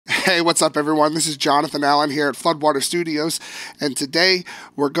Hey, what's up everyone? This is Jonathan Allen here at Floodwater Studios, and today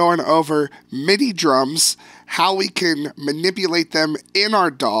we're going over MIDI drums, how we can manipulate them in our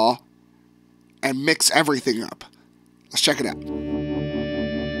DAW and mix everything up. Let's check it out.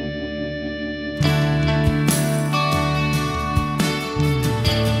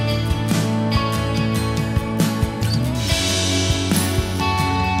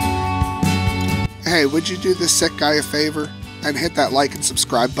 Hey, would you do this sick guy a favor and hit that like and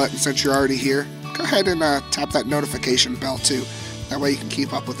subscribe button since you're already here? Go ahead and tap that notification bell too. That way you can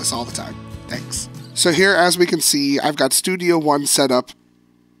keep up with us all the time. Thanks. So here, as we can see, I've got Studio One set up,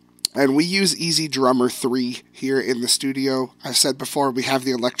 and we use EZdrummer 3 here in the studio. I've said before, we have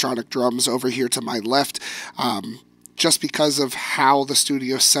the electronic drums over here to my left, just because of how the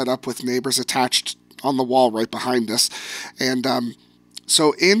studio's set up with neighbors attached on the wall right behind us. And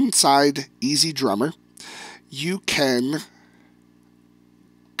so inside EZdrummer, you can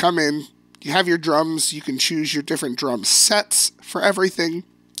come in, you have your drums, you can choose your different drum sets for everything.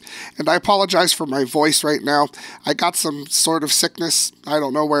 And I apologize for my voice right now. I got some sort of sickness. I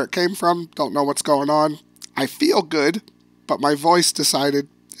don't know where it came from, don't know what's going on. I feel good, but my voice decided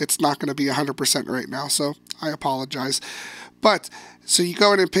it's not going to be 100% right now, so I apologize. But, so you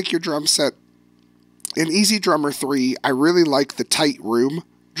go in and pick your drum set. In EZdrummer 3, I really like the tight room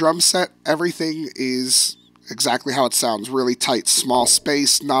drum set. Everything is exactly how it sounds, really tight, small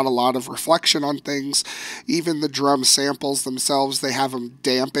space, not a lot of reflection on things. Even the drum samples themselves, they have them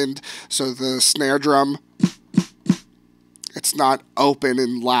dampened, so the snare drum, it's not open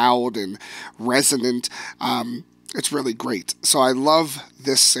and loud and resonant. It's really great. So I love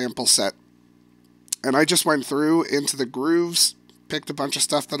this sample set. And I just went through into the grooves, picked a bunch of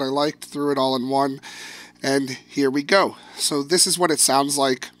stuff that I liked, threw it all in one, and here we go. So this is what it sounds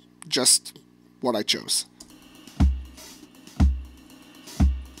like, just what I chose.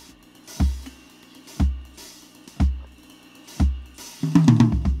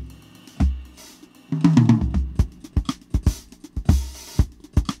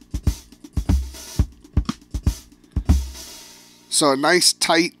 So a nice,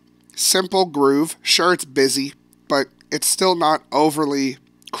 tight, simple groove. Sure, it's busy, but it's still not overly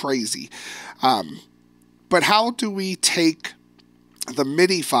crazy. But how do we take the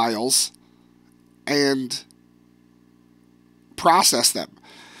MIDI files and process them?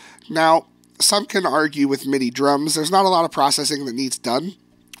 Now, some can argue with MIDI drums, there's not a lot of processing that needs done,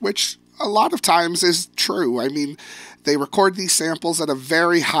 which a lot of times is true. I mean, they record these samples at a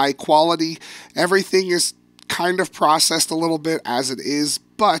very high quality. Everything is kind of processed a little bit as it is,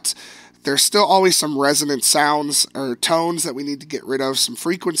 but there's still always some resonant sounds or tones that we need to get rid of, some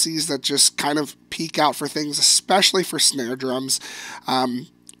frequencies that just kind of peak out for things, especially for snare drums. A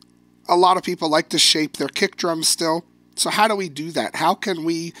lot of people like to shape their kick drums still. So how do we do that? How can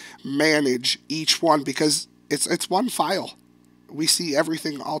we manage each one? Because it's one file. We see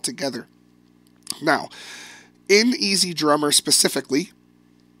everything all together. Now, in EZdrummer specifically,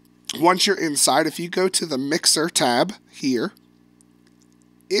 once you're inside, if you go to the Mixer tab here,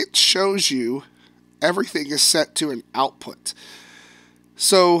 it shows you everything is set to an output.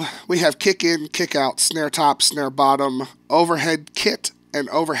 So we have kick in, kick out, snare top, snare bottom, overhead kit, and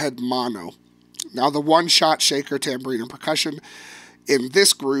overhead mono. Now the one-shot shaker, tambourine, and percussion, in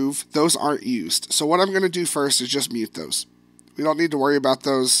this groove, those aren't used. So what I'm going to do first is just mute those. We don't need to worry about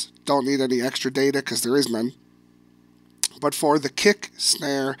those. Don't need any extra data because there is none. But for the kick,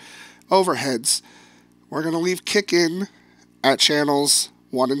 snare, overheads, we're going to leave kick in at channels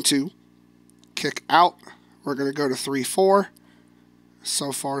 1 and 2. Kick out, we're going to go to 3, 4,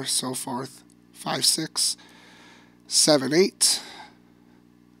 so forth, 5, 6, 7, 8,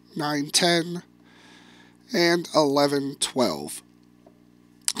 9, 10, and 11, 12.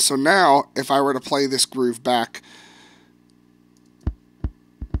 So now, if I were to play this groove back,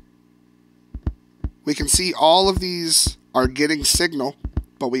 we can see all of these are getting signal,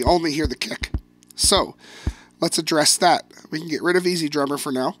 but we only hear the kick. So let's address that. We can get rid of EZdrummer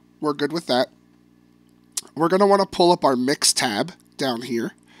for now. We're good with that. We're going to want to pull up our mix tab down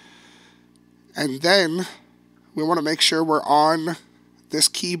here. And then we want to make sure we're on this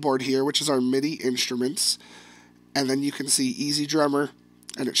keyboard here, which is our MIDI instruments. And then you can see EZdrummer,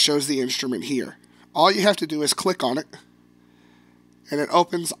 and it shows the instrument here. All you have to do is click on it, and it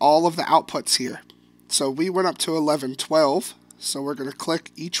opens all of the outputs here. So we went up to 11, 12. So we're going to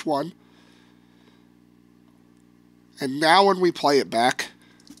click each one. And now when we play it back,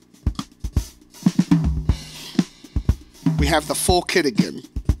 we have the full kit again.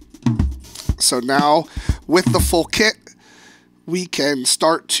 So now with the full kit, we can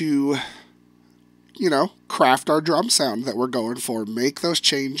start to craft our drum sound that we're going for. Make those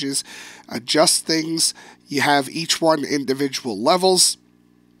changes, adjust things. You have each one individual levels.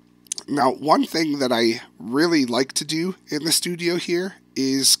 Now, one thing that I really like to do in the studio here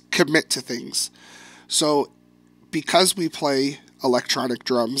is commit to things. So because we play electronic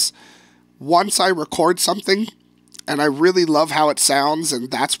drums, once I record something and I really love how it sounds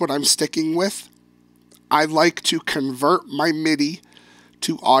and that's what I'm sticking with, I like to convert my MIDI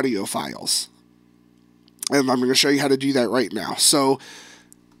to audio files. And I'm going to show you how to do that right now. So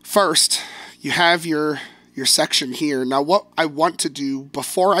first, you have your section here. Now what I want to do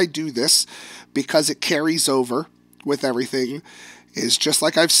before I do this, because it carries over with everything, is just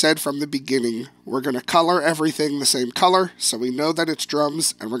like I've said from the beginning, we're going to color everything the same color so we know that it's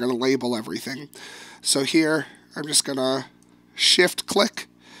drums, and we're going to label everything. So here, I'm just going to shift click,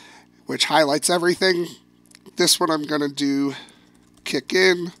 which highlights everything. This one I'm going to do kick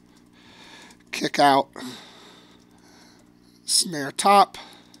in, kick out, snare top,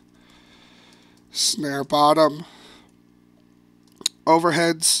 snare bottom,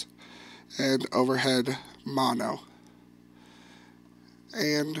 overheads, and overhead mono.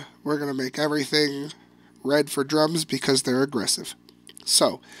 And we're going to make everything red for drums because they're aggressive.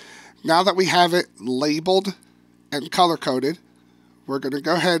 So now that we have it labeled and color coded, we're going to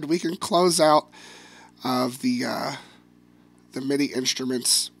go ahead, we can close out of the MIDI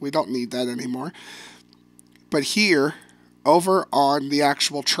instruments. We don't need that anymore. But here, over on the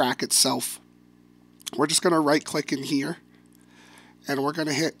actual track itself, we're just going to right click in here and we're going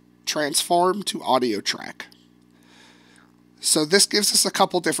to hit transform to audio track. So this gives us a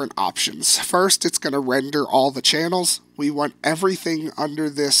couple different options. First, it's going to render all the channels. We want everything under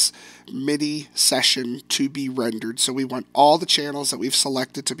this MIDI session to be rendered. So we want all the channels that we've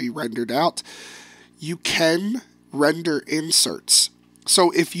selected to be rendered out. You can render inserts. So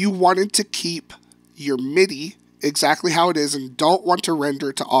if you wanted to keep your MIDI exactly how it is and don't want to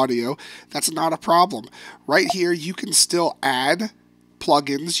render it to audio, that's not a problem. Right here, you can still add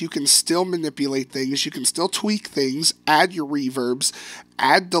plugins, you can still manipulate things, you can still tweak things, add your reverbs,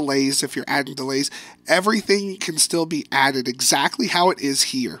 add delays if you're adding delays. Everything can still be added exactly how it is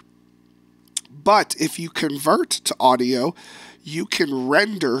here. But if you convert to audio, you can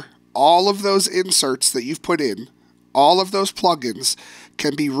render all of those inserts that you've put in, all of those plugins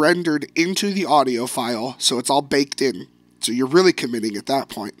can be rendered into the audio file, so it's all baked in. So you're really committing at that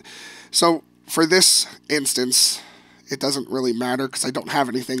point. So for this instance, it doesn't really matter because I don't have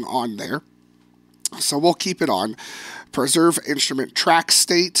anything on there. So we'll keep it on. Preserve instrument track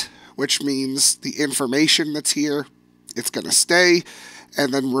state, which means the information that's here, it's going to stay,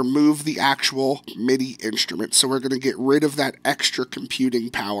 and then remove the actual MIDI instrument. So we're going to get rid of that extra computing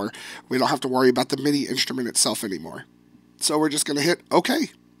power. We don't have to worry about the MIDI instrument itself anymore. So we're just going to hit OK.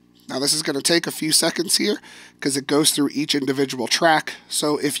 Now this is going to take a few seconds here because it goes through each individual track.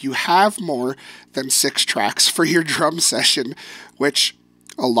 So if you have more than 6 tracks for your drum session, which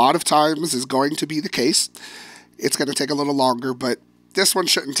a lot of times is going to be the case, it's going to take a little longer, but this one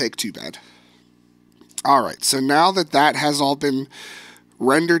shouldn't take too bad. Alright, so now that that has all been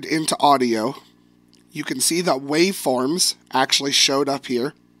rendered into audio, you can see that waveforms actually showed up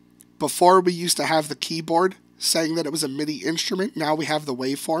here. Before we used to have the keyboard saying that it was a MIDI instrument. Now we have the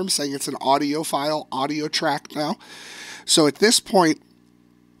waveform saying it's an audio file, audio track now. So at this point,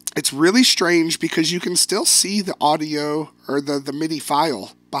 it's really strange because you can still see the audio or the MIDI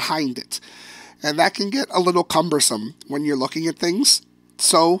file behind it. And that can get a little cumbersome when you're looking at things.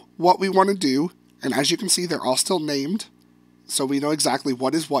 So what we want to do, and as you can see, they're all still named, so we know exactly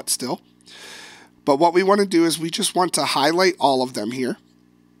what is what still. But what we want to do is we just want to highlight all of them here,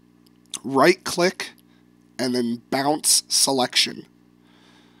 right click, and then bounce selection.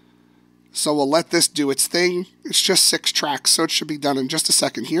 So we'll let this do its thing. It's just 6 tracks, so it should be done in just a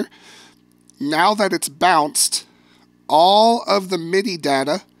second here. Now that it's bounced, all of the MIDI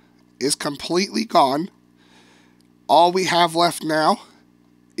data is completely gone. All we have left now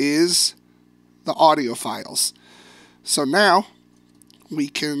is the audio files. So now we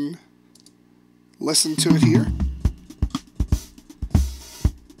can listen to it here.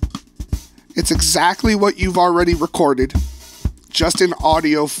 It's exactly what you've already recorded, just in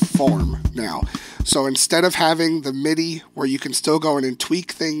audio form now. So instead of having the MIDI where you can still go in and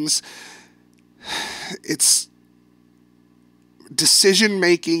tweak things, it's decision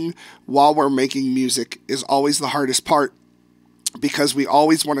making while we're making music is always the hardest part because we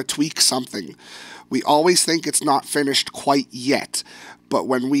always want to tweak something. We always think it's not finished quite yet. But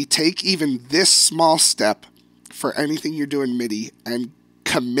when we take even this small step for anything you're doing MIDI and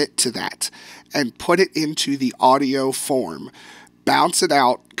commit to that and put it into the audio form, bounce it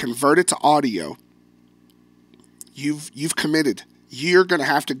out, convert it to audio, You've committed. You're going to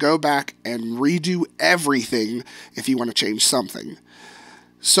have to go back and redo everything if you want to change something.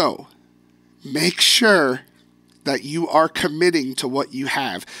 So make sure that you are committing to what you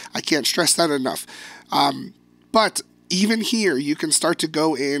have. I can't stress that enough. But even here, you can start to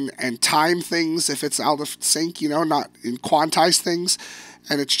go in and time things if it's out of sync, not in quantize things.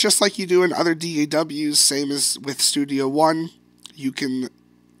 And it's just like you do in other DAWs, same as with Studio One. You can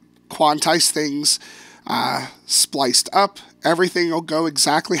quantize things, spliced up. Everything will go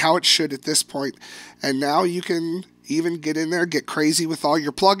exactly how it should at this point. And now you can even get in there, get crazy with all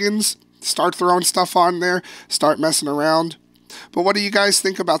your plugins, start throwing stuff on there, start messing around. But what do you guys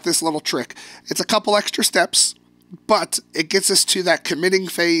think about this little trick? It's a couple extra steps, but it gets us to that committing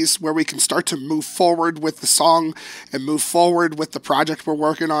phase where we can start to move forward with the song and move forward with the project we're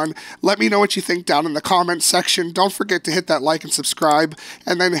working on. Let me know what you think down in the comments section. Don't forget to hit that like and subscribe,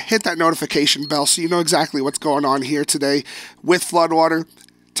 and then hit that notification bell so you know exactly what's going on here today with Floodwater,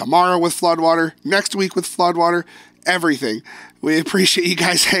 tomorrow with Floodwater, next week with Floodwater, everything. We appreciate you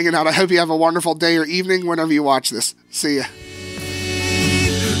guys hanging out. I hope you have a wonderful day or evening whenever you watch this. See ya.